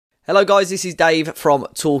Hello guys, this is Dave from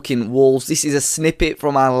Talking Wolves. This is a snippet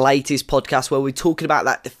from our latest podcast where we're talking about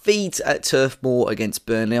that defeat at Turf Moor against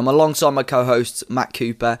Burnley. I'm alongside my co-hosts Matt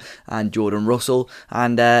Cooper and Jordan Russell,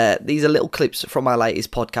 and these are little clips from our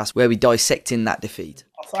latest podcast where we're dissecting that defeat.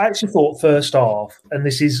 I actually thought first half, and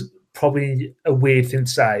this is probably a weird thing to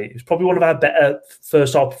say, it's probably one of our better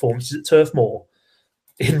first half performances at Turf Moor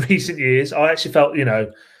in recent years. I actually felt, in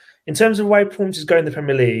terms of the way performances go in the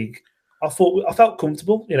Premier League, I felt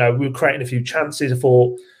comfortable. We were creating a few chances. I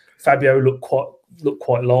thought Fabio looked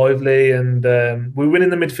quite lively, and we were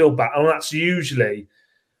winning the midfield battle. And that's usually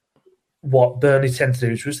what Burnley tend to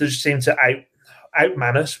do. Is they just seem to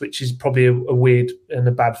outman us, which is probably a weird and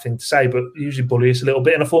a bad thing to say, but usually bully us a little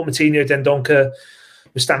bit. And I thought Moutinho Dendoncker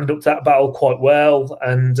was standing up to that battle quite well.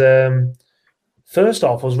 And first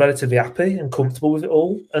half, I was relatively happy and comfortable with it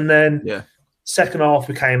all. And then second half,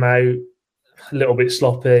 we came out a little bit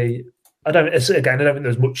sloppy. I don't think there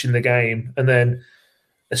was much in the game. And then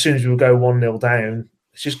as soon as we would go 1-0 down,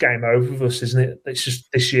 it's just game over with us, isn't it? It's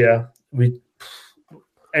just this year.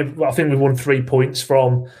 I think we won 3 points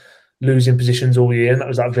from losing positions all year, and that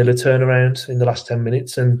was that Villa turnaround in the last 10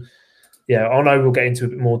 minutes. And yeah, I know we'll get into a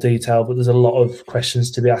bit more detail, but there's a lot of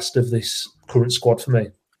questions to be asked of this current squad for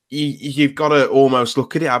me. You've got to almost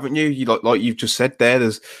look at it, haven't you? Like you've just said there,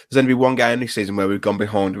 there's only been one game this season where we've gone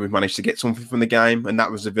behind and we've managed to get something from the game, and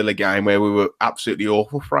that was the Villa game where we were absolutely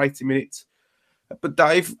awful for 80 minutes. But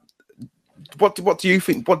Dave, what do you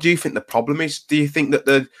think? What do you think the problem is? Do you think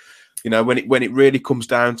that when it really comes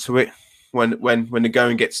down to it, when the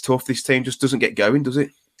going gets tough, this team just doesn't get going, does it?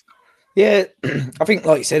 Yeah, I think,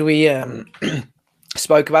 like you said, we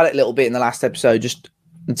spoke about it a little bit in the last episode, just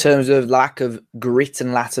in terms of lack of grit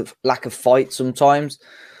and lack of fight sometimes.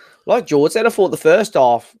 Like George said, I thought the first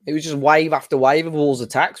half, it was just wave after wave of Wolves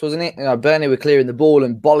attacks, wasn't it? Burnley were clearing the ball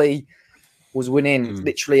and Bolly was winning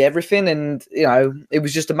literally everything. And, it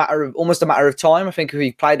was just almost a matter of time. I think if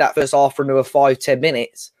we played that first half for another 5-10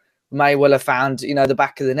 minutes, we may well have found, the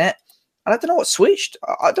back of the net. And I don't know what switched.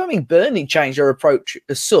 I don't think Burnley changed their approach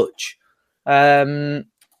as such. I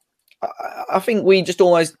think we just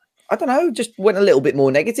almost, just went a little bit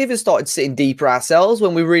more negative and started sitting deeper ourselves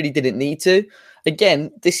when we really didn't need to. Again,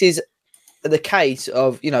 this is the case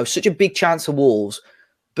of, such a big chance for Wolves.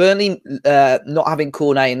 Burnley not having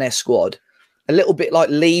Cornet in their squad. A little bit like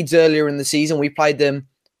Leeds earlier in the season. We played them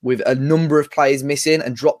with a number of players missing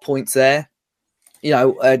and dropped points there.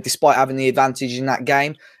 Despite having the advantage in that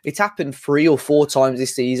game. It's happened 3 or 4 times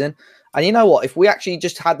this season. And you know what? If we actually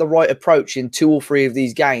just had the right approach in 2 or 3 of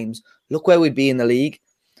these games, look where we'd be in the league.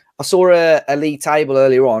 I saw a league table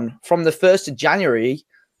earlier on. From the 1st of January,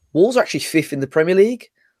 Wolves are actually 5th in the Premier League.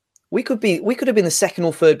 We could have been the 2nd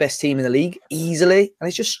or 3rd best team in the league easily. And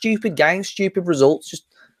it's just stupid games, stupid results, just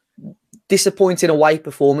disappointing away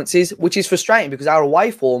performances, which is frustrating because our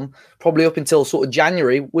away form, probably up until sort of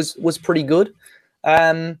January, was pretty good.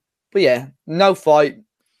 But yeah, no fight,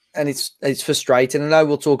 and it's frustrating. I know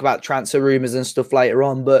we'll talk about transfer rumours and stuff later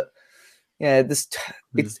on, but yeah,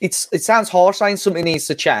 it sounds harsh saying something needs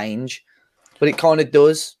to change, but it kind of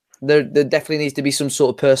does. There definitely needs to be some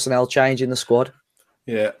sort of personnel change in the squad.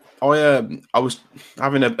 Yeah, I was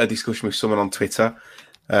having a discussion with someone on Twitter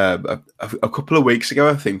a couple of weeks ago,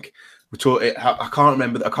 I think. I can't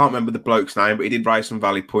remember the bloke's name, but he did raise some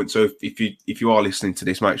valid points. So if you are listening to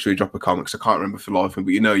this, make sure you drop a comment, because I can't remember for life, but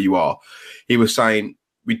you are. He was saying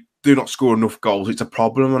we do not score enough goals. It's a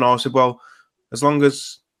problem, and I said, well, as long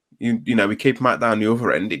as we keep them out down the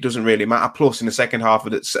other end, it doesn't really matter. Plus, in the second half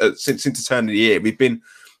of it, since the turn of the year, we've been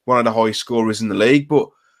one of the highest scorers in the league. But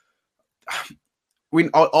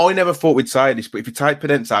I never thought we'd say this, but if you take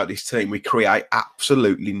Podence out of this team, we create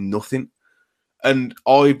absolutely nothing. And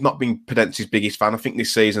I've not been Podence's biggest fan. I think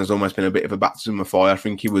this season has almost been a bit of a baptism of fire. I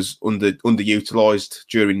think he was underutilised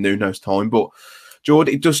during Nuno's time. But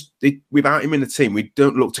Jordan, without him in the team, we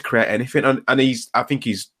don't look to create anything. And I think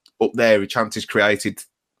he's up there with chances created,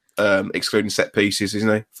 excluding set pieces,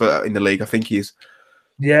 isn't he? In the league, I think he is.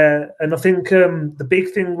 Yeah, and I think the big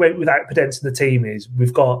thing without Podence in the team is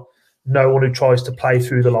we've got no one who tries to play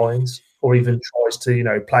through the lines or even tries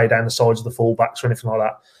to play down the sides of the fullbacks or anything like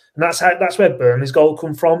that. And that's where Burnley's goal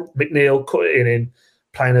come from. McNeil cut it in,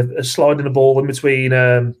 playing a sliding the ball in between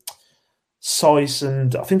Saiss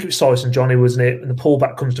and I think it was Saiss and Johnny, wasn't it? And the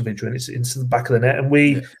pullback comes to Vidra and it's into the back of the net. And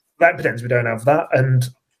that Podence, we don't have that. And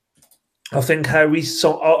I think how we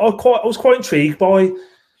saw, I was quite intrigued by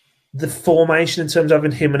the formation in terms of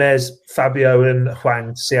having Jimenez, Fabio, and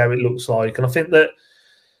Hwang to see how it looks like. And I think that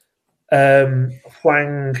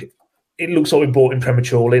Hwang, it looks like we bought him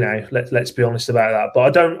prematurely now. Let's be honest about that.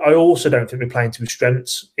 But I also don't think we're playing to his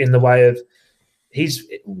strengths in the way of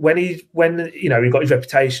when he got his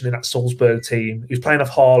reputation in that Salzburg team, he was playing off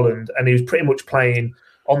Haaland, and he was pretty much playing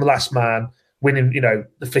on the last man, winning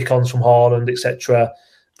the flick-ons from Haaland, etc.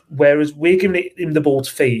 Whereas we're giving him the ball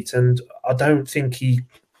to feet, and I don't think he's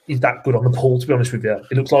that good on the ball, to be honest with you.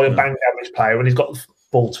 He looks like a bang average player when he's got the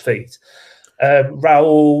ball to feet.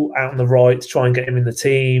 Raul out on the right to try and get him in the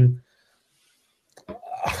team.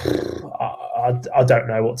 I don't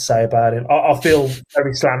know what to say about him. I feel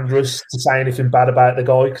very slanderous to say anything bad about the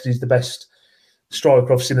guy because he's the best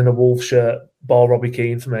striker I've seen in a Wolves shirt, bar Robbie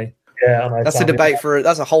Keane for me. Yeah, I know. That's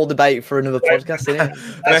a whole debate for another podcast, isn't it?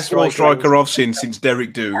 Best striker I've seen since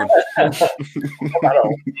Derek Dougan.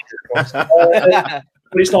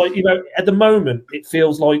 But it's like, at the moment, it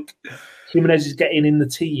feels like Jimenez is getting in the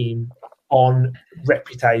team on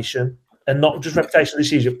reputation, and not just reputation this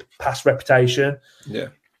season, past reputation. Yeah.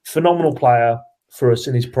 Phenomenal player for us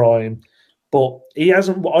in his prime, but he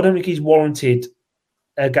hasn't. I don't think he's warranted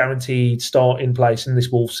a guaranteed starting place in this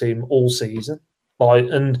Wolves team all season.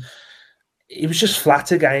 And he was just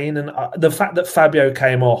flat again. And the fact that Fabio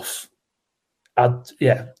came off, I've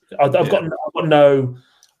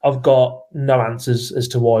got no answers as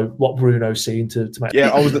to what Bruno's seen to make. Yeah,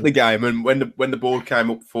 I was at the game, and when the ball came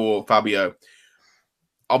up for Fabio,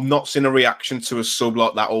 I've not seen a reaction to a sub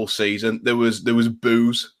like that all season. There was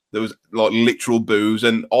boos. There was like literal boos,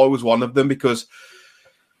 and I was one of them because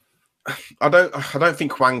I don't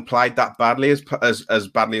think Hwang played that badly as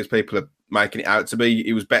badly as people are making it out to be.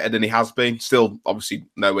 He was better than he has been. Still, obviously,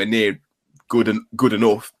 nowhere near good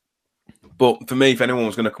enough. But for me, if anyone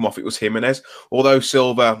was going to come off, it was Jimenez. Although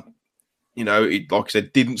Silva, like I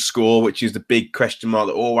said, didn't score, which is the big question mark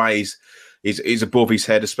that always is above his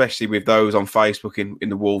head, especially with those on Facebook in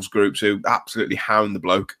the Wolves groups who absolutely hound the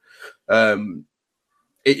bloke.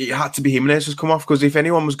 It had to be Jimenez who's come off, because if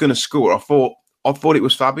anyone was going to score, I thought it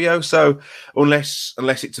was Fabio. So unless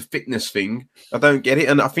it's a fitness thing, I don't get it.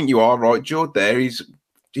 And I think you are right, George.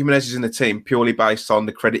 Jimenez is in the team purely based on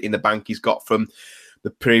the credit in the bank he's got from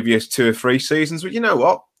the previous 2 or 3 seasons. But you know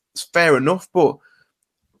what? It's fair enough. But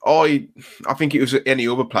I think it was any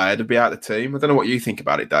other player to be out of the team. I don't know what you think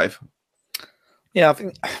about it, Dave. Yeah, I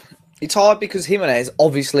think it's hard because Jimenez,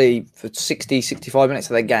 obviously, for 60, 65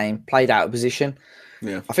 minutes of the game, played out of position.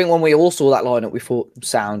 Yeah, I think when we all saw that lineup, we thought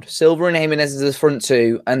sound. Silva and Jimenez as the front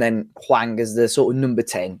 2, and then Hwang as the sort of number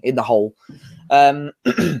 10 in the hole. We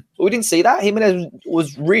didn't see that. Jimenez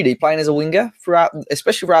was really playing as a winger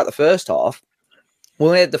especially throughout the first half.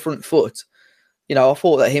 When we had the front foot, I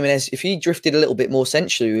thought that Jimenez, if he drifted a little bit more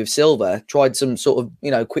centrally with Silva, tried some sort of,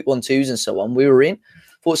 quick 1-2s and so on, we were in.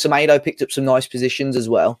 Thought Semedo picked up some nice positions as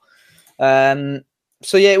well.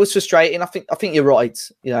 So yeah, it was frustrating. I think you're right.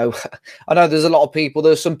 I know there's a lot of people.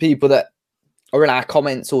 There's some people that are in our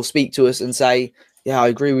comments or speak to us and say, "Yeah, I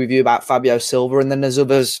agree with you about Fabio Silva," and then there's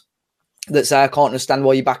others that say, "I can't understand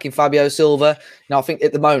why you're backing Fabio Silva." I think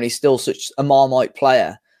at the moment he's still such a Marmite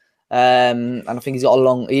player, and I think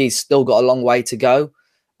he's still got a long way to go.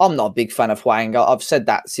 I'm not a big fan of Hwang. I've said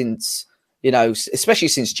that since, especially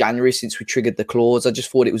since January, since we triggered the clause. I just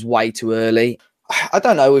thought it was way too early. I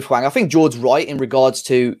don't know with Hwang. I think George's right in regards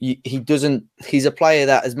to he's a player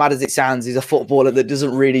that, as mad as it sounds, he's a footballer that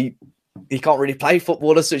he can't really play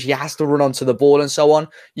football as such. He has to run onto the ball and so on.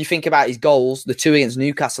 You think about his goals, the 2 against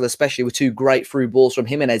Newcastle especially, were 2 great through balls from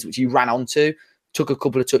Jimenez, which he ran onto, took a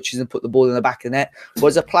couple of touches and put the ball in the back of the net. But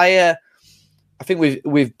as a player, I think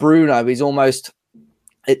with Bruno, he's almost,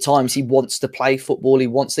 at times, he wants to play football. He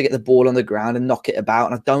wants to get the ball on the ground and knock it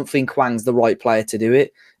about. And I don't think Hwang's the right player to do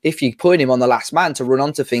it. If you put him on the last man to run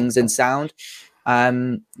onto things and sound,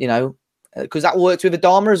 because that worked with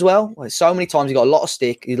Adama as well. So many times he got a lot of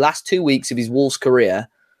stick. The last 2 weeks of his Wolves career,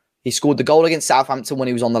 he scored the goal against Southampton when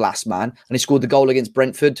he was on the last man, and he scored the goal against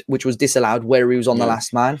Brentford, which was disallowed where he was on the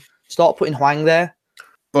last man. Start putting Hwang there.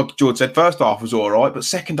 Like George said, first half was all right, but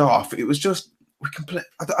second half it was just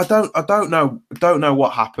I don't know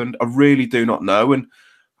what happened. I really do not know, and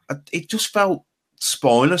it just felt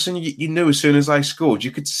spineless. And you knew as soon as they scored,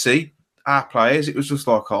 you could see our players. It was just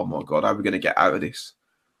like, oh my god, how are we going to get out of this?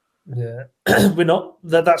 Yeah, we're not.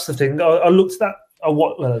 That's the thing. I looked at that. I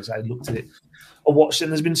looked at it. I watched it,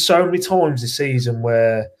 and there's been so many times this season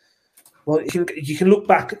where, you can look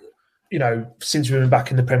back, since we've been back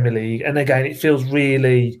in the Premier League, and again, it feels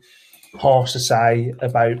really harsh to say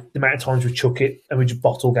about the amount of times we chuck it and we just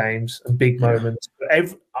bottle games and big moments.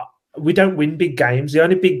 We don't win big games. The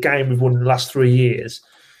only big game we've won in the last 3 years,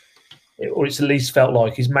 or it's at least felt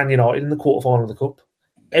like, is Man United in the quarterfinal of the Cup.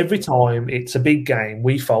 Every time it's a big game,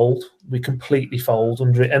 we fold. We completely fold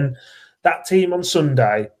under it. And that team on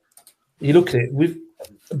Sunday, you look at it, with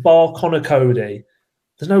bar Connor Cody,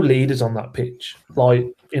 there's no leaders on that pitch. Like,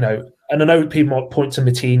 you know, and I know people might point to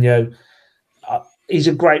Moutinho. He's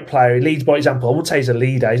a great player. He leads by example. I wouldn't say he's a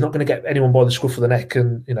leader. He's not going to get anyone by the scruff of the neck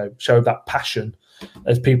and, you know, show that passion,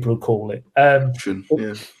 as people would call it.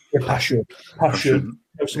 Passion.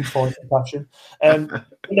 There's some fight and passion.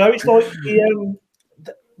 It's like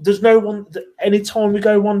there's no one. Any time we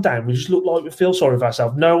go one down, we just look like we feel sorry for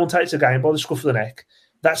ourselves. No one takes a game by the scruff of the neck.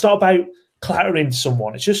 That's not about clattering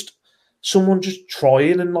someone. It's just someone just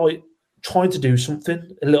trying to do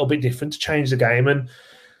something a little bit different to change the game. And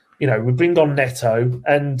you know, we bring on Neto,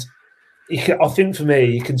 and I think for me,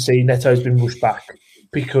 you can see Neto's been rushed back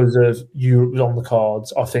because of Europe was on the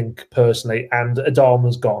cards, I think, personally, and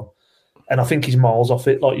Adama's gone. And I think he's miles off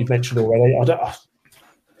it, like you mentioned already.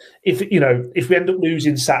 If we end up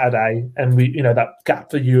losing Saturday and we, you know, that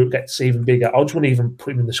gap for Europe gets even bigger, I just wouldn't even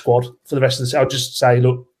put him in the squad for the rest of the season. I'll just say,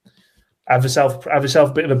 look, have yourself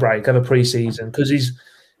a bit of a break, have a pre-season, because he's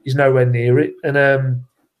nowhere near it. And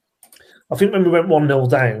I think when we went 1-0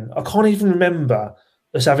 down, I can't even remember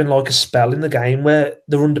us having like a spell in the game where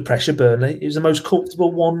they're under pressure, Burnley. It was the most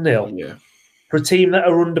comfortable 1-0. Yeah. For a team that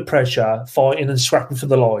are under pressure, fighting and scrapping for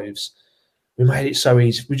their lives, we made it so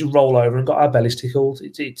easy. We just roll over and got our bellies tickled.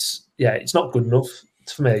 It's not good enough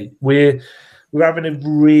for me. We're having a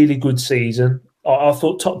really good season. I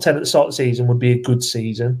thought top 10 at the start of the season would be a good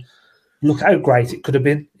season. Look how great it could have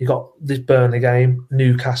been. You got this Burnley game,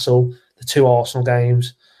 Newcastle, the 2 Arsenal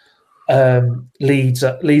games. Leeds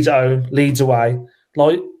at home, Leeds away.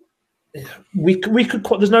 Like we could.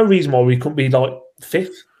 There's no reason why we couldn't be like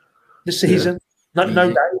 5th this season. Yeah.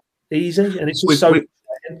 No doubt, easy. And it's just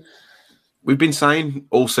we've been saying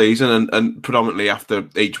all season, and predominantly after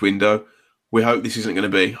each window, we hope this isn't going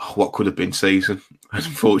to be what could have been season.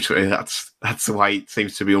 Unfortunately, that's the way it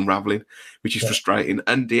seems to be unraveling, which is frustrating.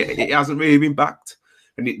 And it hasn't really been backed.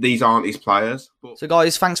 And these aren't his players. So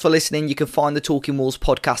guys, thanks for listening. You can find the Talking Wolves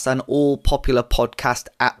podcast on all popular podcast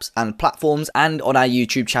apps and platforms, and on our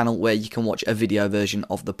YouTube channel where you can watch a video version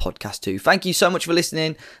of the podcast too. Thank you so much for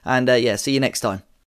listening, and see you next time.